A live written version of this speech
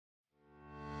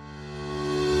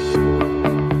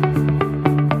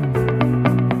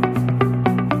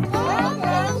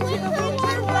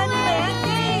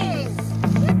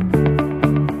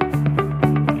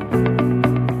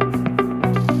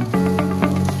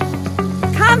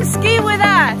Come ski with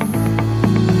us!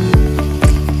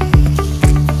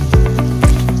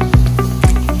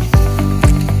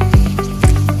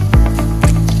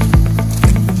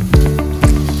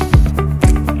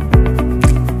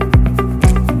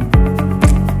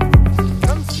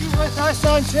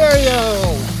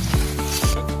 Ontario!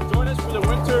 Join us for the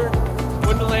Winter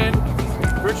Wonderland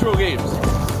Virtual Games.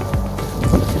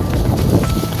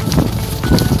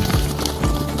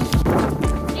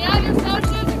 Get out your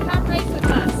snowshoes and come race with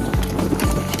us.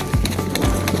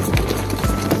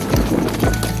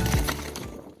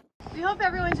 We hope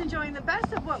everyone's enjoying the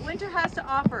best of what winter has to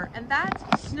offer, and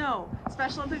that's snow.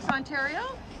 Special Olympics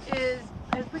Ontario has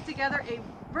put together a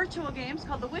virtual games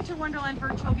called the Winter Wonderland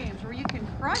Virtual Games, where you can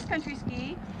cross-country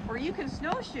ski or you can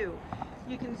snowshoe.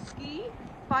 You can ski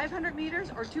 500 meters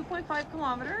or 2.5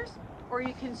 kilometers, or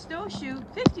you can snowshoe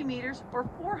 50 meters or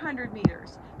 400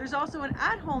 meters. There's also an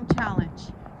at-home challenge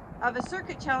of a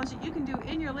circuit challenge that you can do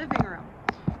in your living room.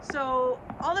 So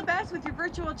all the best with your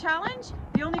virtual challenge.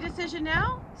 The only decision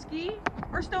now, ski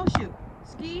or snowshoe.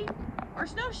 Ski or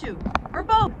snowshoe, or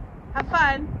both. Have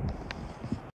fun.